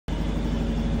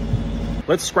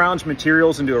Let's scrounge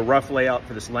materials and do a rough layout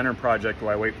for this LENR project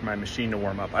while I wait for my machine to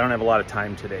warm up. I don't have a lot of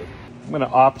time today. I'm gonna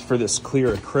opt for this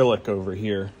clear acrylic over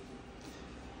here.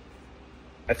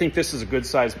 I think this is a good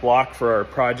size block for our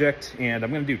project, and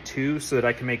I'm gonna do 2 so that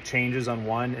I can make changes on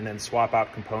one and then swap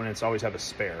out components, always have a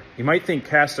spare. You might think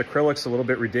cast acrylic's a little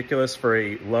bit ridiculous for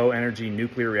a low energy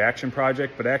nuclear reaction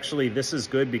project, but actually this is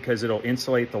good because it'll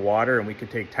insulate the water and we can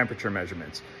take temperature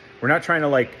measurements. We're not trying to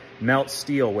like melt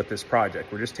steel with this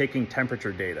project. We're just taking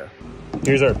temperature data.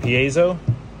 Here's our piezo.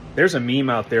 There's a meme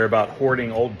out there about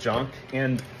hoarding old junk,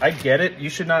 and I get it. You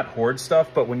should not hoard stuff,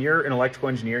 but when you're an electrical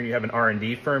engineer and you have an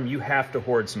R&D firm, you have to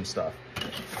hoard some stuff.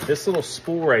 This little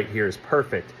spool right here is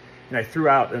perfect, and I threw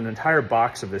out an entire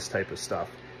box of this type of stuff.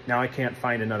 Now I can't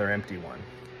find another empty one.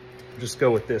 I'll just go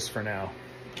with this for now,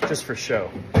 just for show.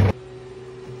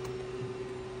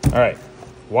 All right,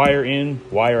 wire in,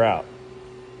 wire out.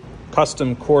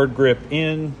 Custom cord grip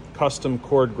in, custom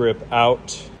cord grip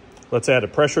out. Let's add a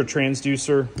pressure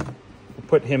transducer. We'll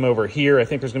put him over here. I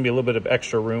think there's gonna be a little bit of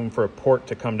extra room for a port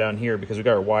to come down here because we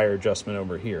got our wire adjustment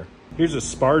over here. Here's a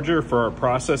sparger for our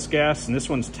process gas, and this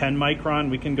one's 10 micron.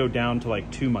 We can go down to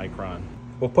like 2 micron.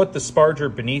 We'll put the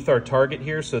sparger beneath our target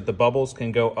here so that the bubbles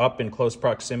can go up in close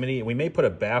proximity. And we may put a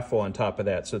baffle on top of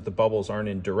that so that the bubbles aren't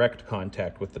in direct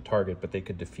contact with the target, but they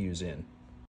could diffuse in.